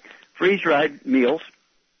 And freeze-dried meals.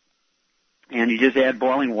 And you just add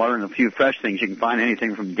boiling water and a few fresh things. You can find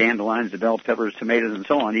anything from dandelions to bell peppers, tomatoes, and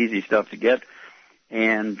so on. Easy stuff to get.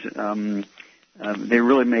 And they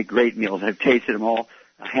really make great meals. I've tasted them all.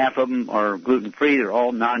 Half of them are gluten-free. They're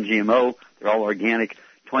all non-GMO. They're all organic.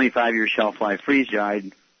 25-year shelf life,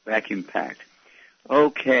 freeze-dried, vacuum-packed.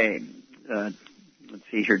 Okay. Let's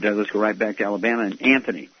see here, Doug. Let's go right back to Alabama. And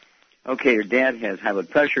Anthony. Okay, your dad has high blood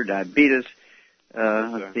pressure, diabetes.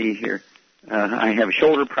 Let's see here. I have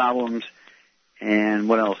shoulder problems. And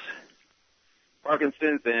what else?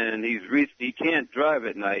 Parkinson's, and he can't drive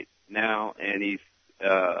at night now, and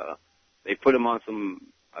they put him on some,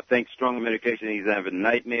 I think, stronger medication. He's having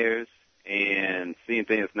nightmares and seeing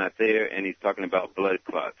things not there, and he's talking about blood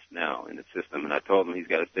clots now in the system. And I told him he's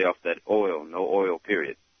got to stay off that oil, no oil,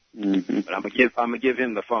 period. Mm-hmm. But I'm gonna give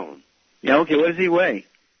him the phone. Yeah, okay. What does he weigh?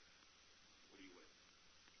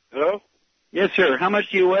 Hello? Yes, sir. How much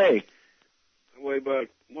do you weigh? I weigh about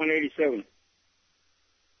 187.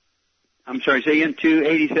 I'm sorry, say again,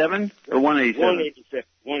 287 or 187? 187.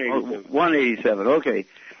 187. Oh, 187, okay.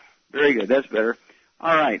 Very good, that's better.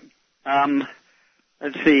 All right.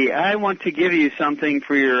 Let's see, I want to give you something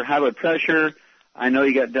for your high blood pressure. I know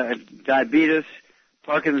you got diabetes,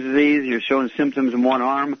 Parkinson's disease, you're showing symptoms in one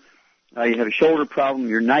arm. You have a shoulder problem,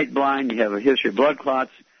 you're night blind, you have a history of blood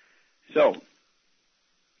clots. So,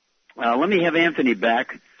 let me have Anthony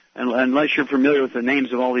back, unless you're familiar with the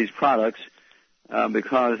names of all these products.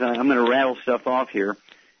 Because I'm going to rattle stuff off here,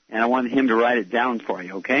 and I want him to write it down for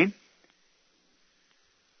you, okay?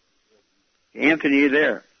 Anthony, you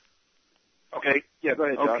there? Okay. Yeah, go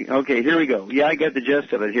ahead, Doc. Okay, here we go. Yeah, I got the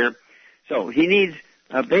gist of it here. So he needs,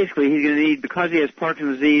 basically, he's going to need, because he has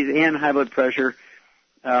Parkinson's disease and high blood pressure,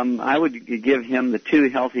 I would give him the 2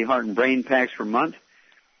 healthy heart and brain packs per month.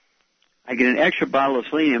 I get an extra bottle of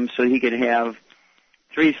selenium so he could have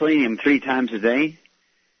 3 selenium 3 times a day.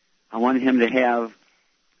 I want him to have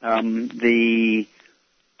the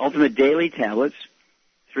Ultimate Daily tablets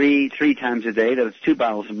 3 times a day. That's 2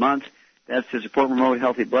 bottles a month. That's to support and promote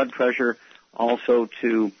healthy blood pressure, also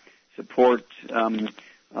to support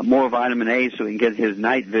more vitamin A so he can get his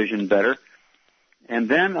night vision better. And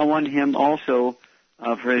then I want him also,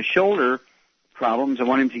 for his shoulder problems, I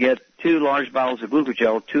want him to get 2 large bottles of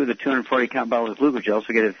glucogel, 2 of the 240-count bottles of glucogel,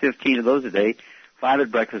 so get 15 of those a day. 5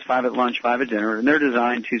 at breakfast, 5 at lunch, 5 at dinner, and they're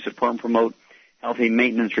designed to support and promote healthy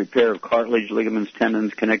maintenance, repair of cartilage, ligaments,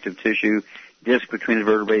 tendons, connective tissue, disc between the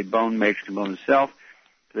vertebrae, bone matrix, and bone itself.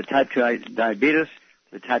 For the type 2 diabetes,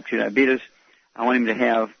 I want him to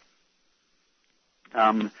have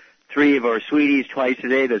 3 of our sweeties twice a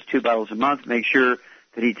day. That's 2 bottles a month. Make sure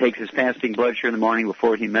that he takes his fasting blood sugar in the morning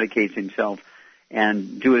before he medicates himself,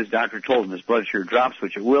 and do as doctor told him. His blood sugar drops,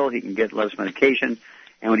 which it will. He can get less medication.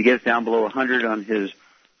 And when he gets down below 100 on his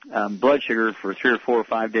blood sugar for 3 or 4 or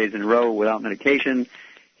 5 days in a row without medication,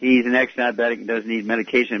 he's an ex-diabetic and doesn't need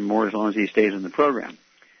medication anymore as long as he stays in the program.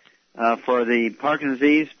 For the Parkinson's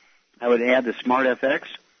disease, I would add the Smart FX.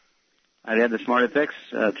 I'd add the Smart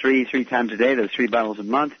FX 3 times a day. That's 3 bottles a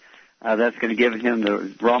month. That's going to give him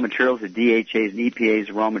the raw materials, the DHAs and EPAs,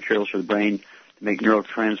 the raw materials for the brain to make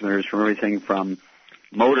neurotransmitters from everything from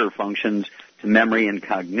motor functions to memory and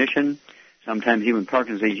cognition. Sometimes even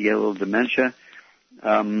Parkinson's disease, you get a little dementia.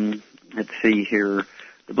 Let's see here.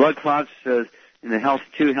 The blood clots in the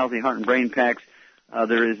 2 healthy heart and brain packs,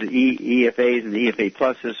 there is the EFAs and the EFA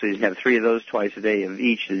pluses, so you have 3 of those twice a day of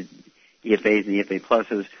each, the EFAs and the EFA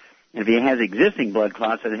pluses. And if he has existing blood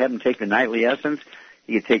clots, I'd have him take the Nightly Essence.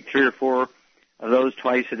 He could take 3 or 4 of those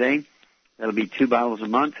twice a day. That'll be 2 bottles a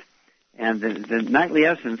month. And the Nightly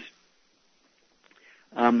Essence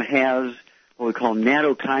has what we call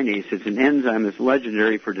nattokinase. It's an enzyme that's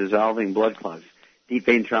legendary for dissolving blood clots, deep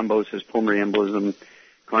vein thrombosis, pulmonary embolism,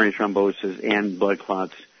 coronary thrombosis, and blood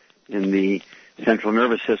clots in the central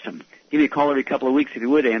nervous system. Give me a call every couple of weeks if you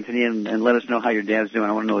would, Anthony, and let us know how your dad's doing.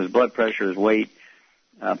 I want to know his blood pressure, his weight,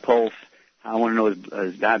 pulse. I want to know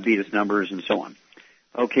his diabetes numbers and so on.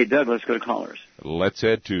 Okay, Doug, let's go to callers. Let's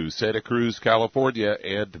head to Santa Cruz, California,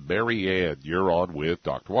 and Mary Ann. You're on with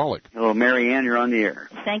Dr. Wallach. Hello, Mary Ann. You're on the air.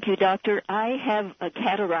 Thank you, doctor. I have a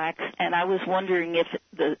cataract, and I was wondering if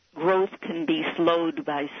the growth can be slowed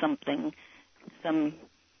by something, some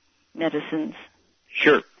medicines.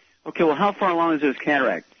 Sure. Okay, well, how far along is this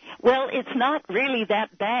cataract? Well, it's not really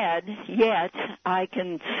that bad yet. I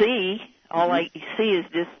can see. All I see is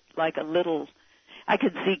just like a little, I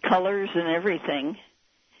can see colors and everything.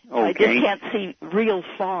 Okay. I just can't see real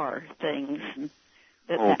far things.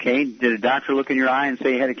 Okay. Did a doctor look in your eye and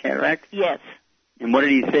say you had a cataract? Yes. And what did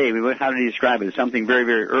he say? How did he describe it? Something very,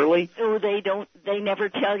 very early? Oh, they never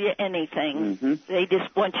tell you anything. Mm-hmm. They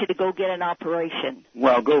just want you to go get an operation.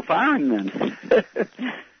 Well, go find then.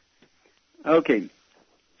 Okay.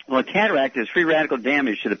 Well, a cataract is free radical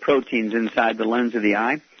damage to the proteins inside the lens of the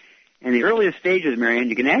eye. In the earliest stages, Marianne,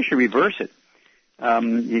 you can actually reverse it.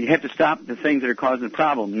 You have to stop the things that are causing the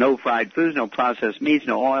problem. No fried foods, no processed meats,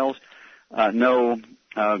 no oils, no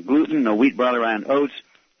gluten, no wheat, barley, rye, and oats.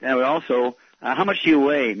 That would also, how much do you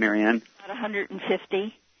weigh, Marianne? About 150.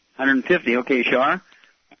 150, okay, Shar?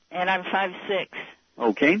 And I'm 5'6".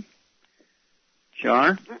 Okay.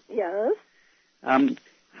 Shar? Yes.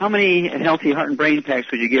 How many healthy heart and brain packs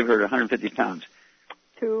would you give her at 150 pounds?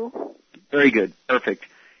 2. Very good. Perfect.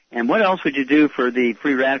 And what else would you do for the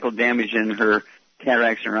free radical damage in her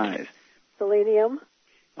cataracts in her eyes? Selenium.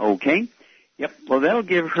 Okay. Yep. Well, that'll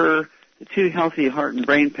give her, the 2 healthy heart and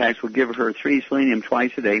brain packs will give her 3 selenium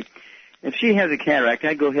twice a day. If she has a cataract,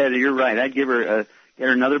 I'd go ahead, you're right, I'd give her get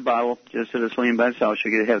her another bottle just of the selenium by itself.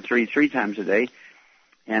 She'll get to have 3 times a day.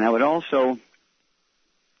 And I would also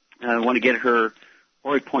want to get her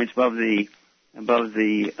ORAC points above the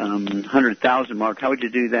 100,000 mark. How would you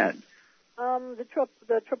do that?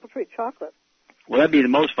 The triple treat chocolate. Well, that'd be the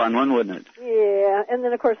most fun one, wouldn't it? Yeah, and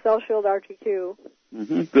then of course Cell Shield RTQ.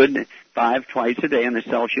 Mm-hmm. Good. 5 twice a day on the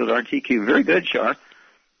Cell Shield RTQ. Very good, Char.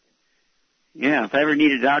 Yeah, if I ever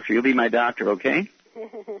need a doctor, you'll be my doctor, okay?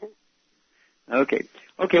 Okay.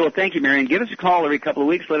 Okay, well, thank you, Marion. Give us a call every couple of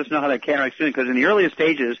weeks. Let us know how that cataract's doing, because in the earliest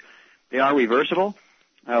stages, they are reversible.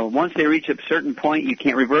 Once they reach a certain point, you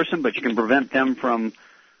can't reverse them, but you can prevent them from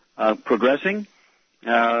progressing.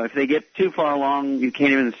 If they get too far along, you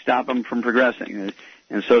can't even stop them from progressing.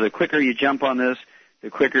 And so the quicker you jump on this, the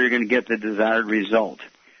quicker you're going to get the desired result.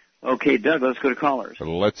 Okay, Doug, let's go to callers.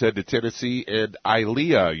 Let's head to Tennessee. And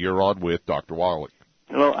Ilea, you're on with Dr. Wallach.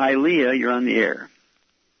 Hello, Ilea, you're on the air.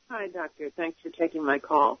 Hi, Doctor. Thanks for taking my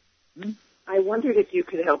call. I wondered if you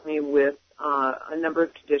could help me with a number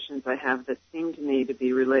of conditions I have that seem to me to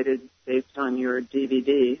be related, based on your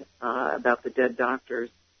DVD about the dead doctors,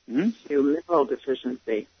 to mineral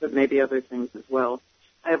deficiency, but maybe other things as well.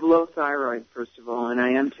 I have low thyroid, first of all, and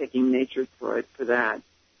I am taking Nature's Thyroid for that.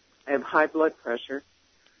 I have high blood pressure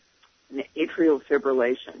and atrial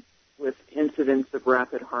fibrillation with incidence of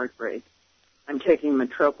rapid heart rate. I'm taking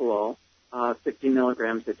metoprolol, 50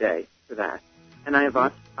 milligrams a day for that. And I have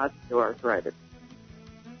osteoarthritis.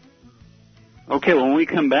 Okay, well, when we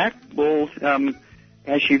come back, we'll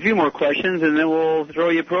ask you a few more questions, and then we'll throw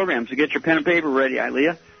you a program. So get your pen and paper ready,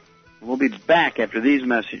 Ilea. We'll be back after these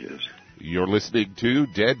messages. You're listening to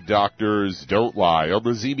Dead Doctors Don't Lie on the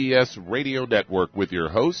ZBS Radio Network with your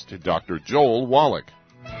host, Dr. Joel Wallach.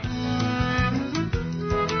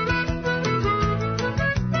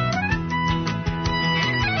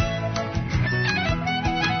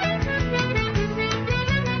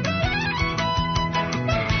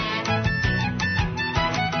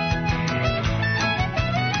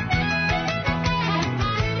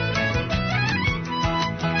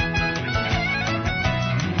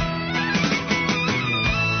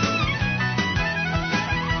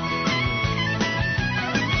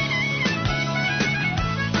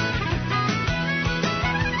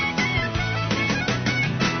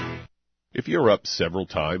 If you're up several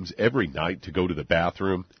times every night to go to the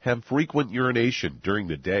bathroom, have frequent urination during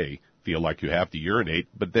the day, feel like you have to urinate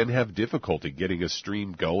but then have difficulty getting a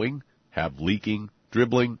stream going, have leaking,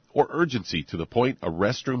 dribbling, or urgency to the point a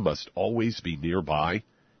restroom must always be nearby,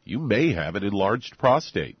 you may have an enlarged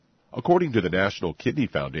prostate. According to the National Kidney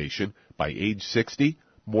Foundation, by age 60,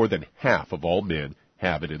 more than half of all men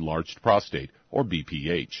have an enlarged prostate, or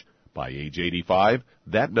BPH. By age 85,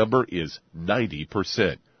 that number is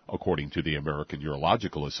 90%. According to the American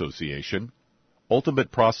Urological Association.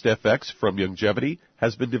 Ultimate ProstFX from Youngevity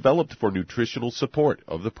has been developed for nutritional support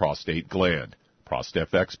of the prostate gland.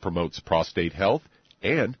 ProstFX promotes prostate health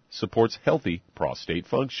and supports healthy prostate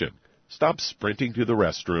function. Stop sprinting to the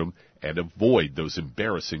restroom and avoid those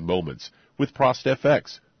embarrassing moments with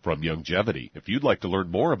ProstFX From Youngevity, if you'd like to learn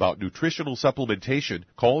more about nutritional supplementation,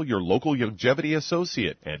 call your local Youngevity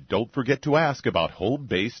associate and don't forget to ask about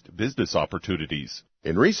home-based business opportunities.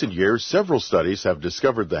 In recent years, several studies have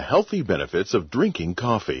discovered the healthy benefits of drinking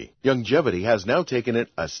coffee. Youngevity has now taken it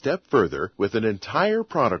a step further with an entire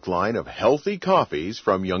product line of healthy coffees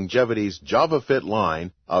from Youngevity's JavaFit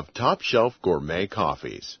line of top-shelf gourmet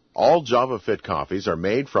coffees. All JavaFit coffees are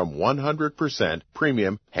made from 100%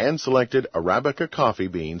 premium, hand-selected Arabica coffee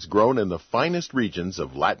beans grown in the finest regions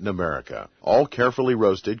of Latin America. All carefully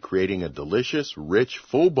roasted, creating a delicious, rich,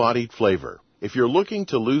 full-bodied flavor. If you're looking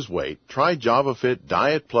to lose weight, try JavaFit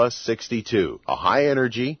Diet Plus 62, a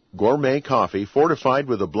high-energy, gourmet coffee fortified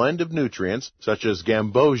with a blend of nutrients such as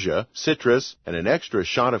gambosia, citrus, and an extra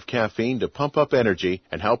shot of caffeine to pump up energy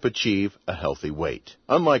and help achieve a healthy weight.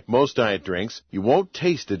 Unlike most diet drinks, you won't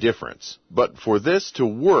taste a difference. But for this to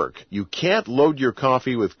work, you can't load your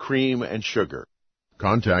coffee with cream and sugar.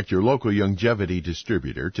 Contact your local Youngevity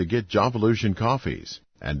distributor to get Javalution coffees.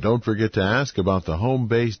 And don't forget to ask about the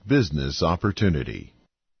home-based business opportunity.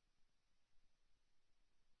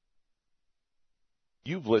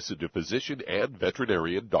 You've listened to physician and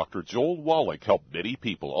veterinarian Dr. Joel Wallach help many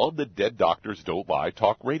people on the Dead Doctors Don't Lie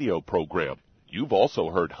talk radio program. You've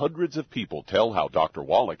also heard hundreds of people tell how Dr.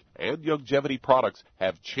 Wallach and Youngevity products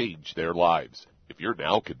have changed their lives. If you're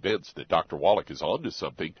now convinced that Dr. Wallach is onto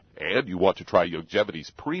something and you want to try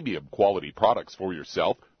Youngevity's premium quality products for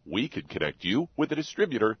yourself, we can connect you with a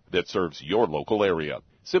distributor that serves your local area.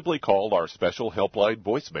 Simply call our special helpline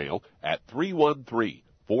voicemail at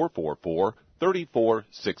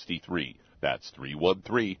 313-444-3463. That's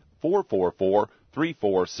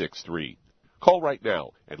 313-444-3463. Call right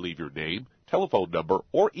now and leave your name, telephone number,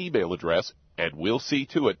 or email address, and we'll see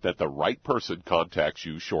to it that the right person contacts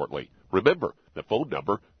you shortly. Remember, the phone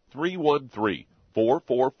number,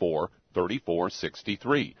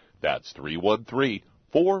 313-444-3463. That's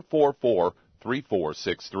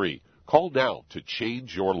 313-444-3463. Call now to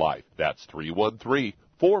change your life. That's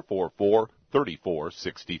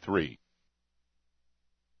 313-444-3463.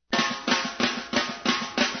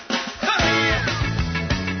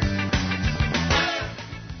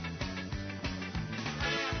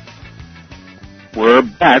 We're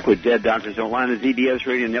back with Dead Doctors Don't Lie on the ZBS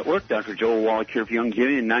Radio Network. Dr. Joel Wallach here for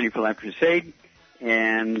Youngevity and 90 for Life Crusade.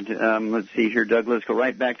 And let's see here, Doug, let's go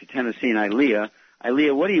right back to Tennessee and Ilea.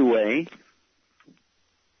 Ilea, what do you weigh?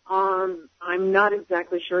 I'm not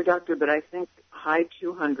exactly sure, doctor, but I think high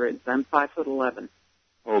 200s. I'm 5'11".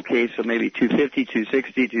 Okay, so maybe 250,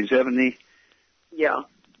 260, 270? Yeah,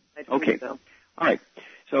 I think so. All right.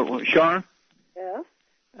 So, Shar? Yes?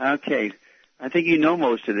 Okay. I think you know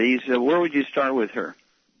most of these. Where would you start with her?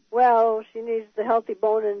 Well, she needs the Healthy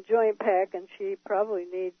Bone and Joint Pack, and she probably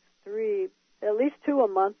needs at least 2 a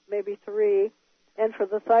month, maybe 3. And for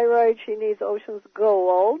the thyroid, she needs Ocean's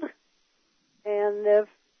Gold. And if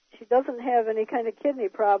she doesn't have any kind of kidney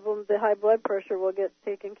problem, the high blood pressure will get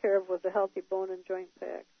taken care of with the Healthy Bone and Joint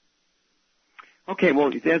Pack. Okay,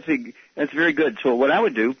 well, that's very good. So what I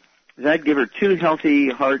would do is I'd give her 2 healthy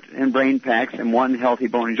heart and brain packs and 1 healthy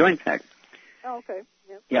bone and joint pack. Oh, okay.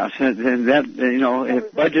 Yep. Yeah, so then that,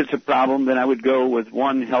 if budget's a problem, then I would go with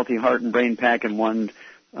 1 healthy heart and brain pack and 1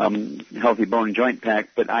 healthy bone and joint pack.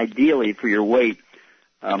 But ideally, for your weight,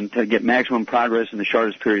 to get maximum progress in the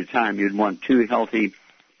shortest period of time, you'd want 2 healthy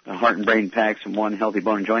heart and brain packs and 1 healthy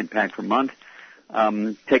bone and joint pack per month.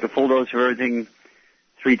 Take a full dose of everything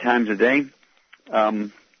 3 times a day.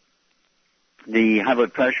 The high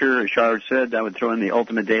blood pressure, as Charlotte said, I would throw in the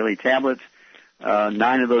Ultimate Daily tablets.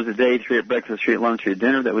 9 of those a day, 3 at breakfast, 3 at lunch, 3 at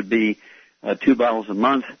dinner. That would be 2 bottles a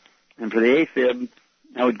month. And for the AFib,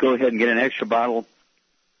 I would go ahead and get an extra bottle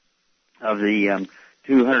of the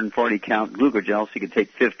 240 count glucogel, so you could take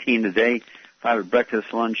 15 a day, 5 at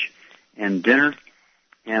breakfast, lunch, and dinner.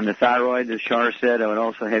 And the thyroid, as Shar said, I would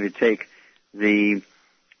also have you take the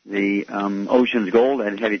Ocean's Gold.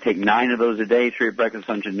 I'd have you take 9 of those a day, 3 at breakfast,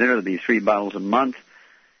 lunch, and dinner. That'd be 3 bottles a month.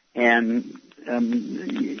 And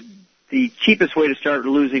the cheapest way to start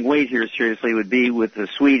losing weight here, seriously, would be with the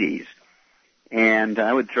Sweeties. And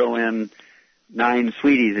I would throw in 9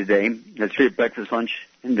 Sweeties a day. That's 3 at breakfast, lunch,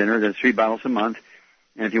 and dinner. That's 3 bottles a month.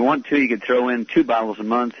 And if you want to, you could throw in 2 bottles a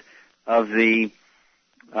month of the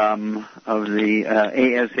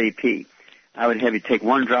ASAP. I would have you take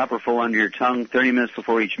 1 dropper full under your tongue 30 minutes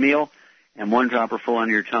before each meal, and 1 dropper full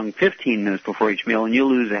under your tongue 15 minutes before each meal, and you'll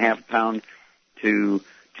lose a half pound to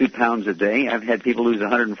 2 pounds a day. I've had people lose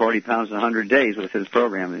 140 pounds in 100 days with this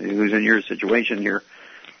program, who's in your situation here.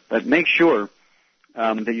 But make sure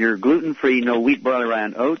that you're gluten-free, no wheat, barley, rye,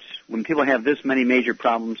 and oats. When people have this many major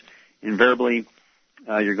problems, invariably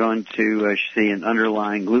you're going to see an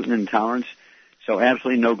underlying gluten intolerance. So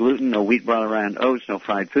absolutely no gluten, no wheat, barley, rye, and oats, no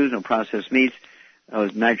fried foods, no processed meats, no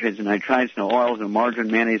nitrates and nitrites, no oils, no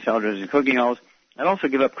margarine, mayonnaise, salad dressings, and cooking oils. I'd also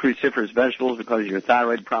give up cruciferous vegetables because of your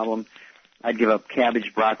thyroid problem. I'd give up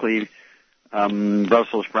cabbage, broccoli,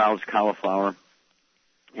 Brussels sprouts, cauliflower,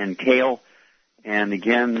 and kale. And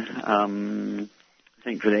again, I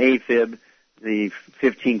think for the AFib, the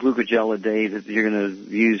 15 glucogel a day that you're going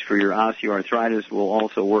to use for your osteoarthritis will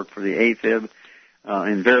also work for the AFib.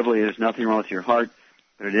 Invariably, there's nothing wrong with your heart,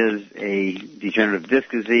 but it is a degenerative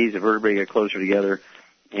disc disease. The vertebrae get closer together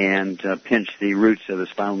and pinch the roots of the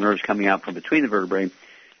spinal nerves coming out from between the vertebrae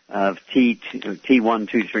of T1,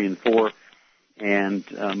 2, 3, and 4. And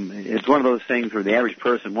it's one of those things where the average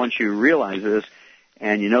person, once you realize this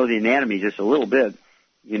and you know the anatomy just a little bit,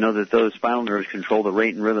 you know that those spinal nerves control the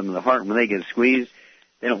rate and rhythm of the heart. And when they get squeezed,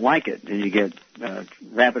 they don't like it. And you get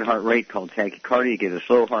rapid heart rate called tachycardia. You get a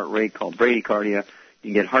slow heart rate called bradycardia.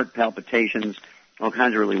 You get heart palpitations, all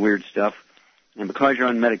kinds of really weird stuff. And because you're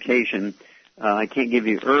on medication, I can't give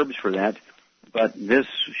you herbs for that, but this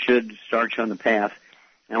should start you on the path.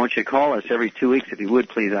 And I want you to call us every 2 weeks, if you would,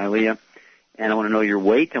 please, Ilea. And I want to know your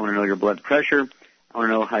weight. I want to know your blood pressure. I want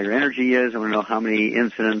to know how your energy is. I want to know how many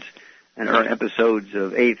incidents or episodes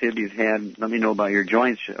of AFib you've had. Let me know about your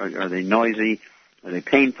joints. Are they noisy? Are they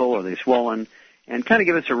painful? Are they swollen? And kind of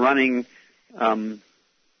give us a running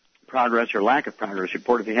progress or lack of progress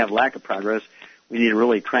report. If you have lack of progress, we need to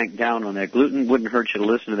really crank down on that gluten. Wouldn't hurt you to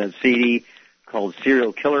listen to that CD called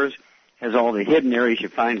Serial Killers. Has all the hidden areas you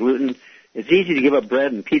find gluten. It's easy to give up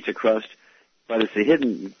bread and pizza crust, but it's the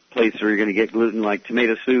hidden place where you're going to get gluten, like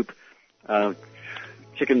tomato soup,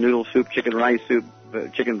 chicken noodle soup, chicken rice soup,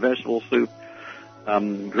 chicken vegetable soup,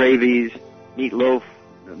 gravies, meatloaf,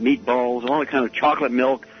 meatballs, all the kind of chocolate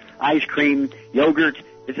milk, ice cream, yogurt.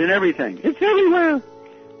 It's in everything. It's everywhere.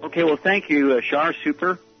 Okay, well, thank you, Shar,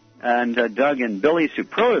 super, and Doug and Billy,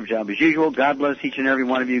 superlative job as usual. God bless each and every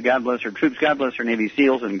one of you. God bless our troops. God bless our Navy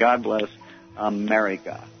SEALs, and God bless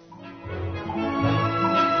America.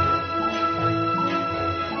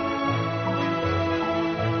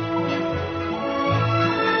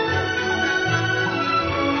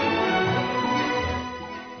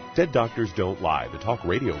 Dead Doctors Don't Lie, the talk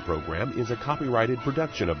radio program, is a copyrighted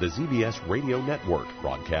production of the ZBS Radio Network.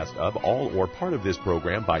 Broadcast of all or part of this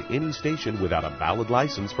program by any station without a valid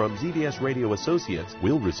license from ZBS Radio Associates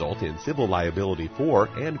will result in civil liability for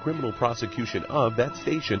and criminal prosecution of that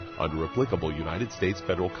station under applicable United States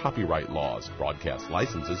federal copyright laws. Broadcast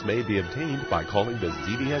licenses may be obtained by calling the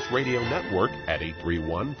ZBS Radio Network at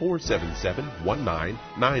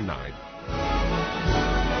 831-477-1999.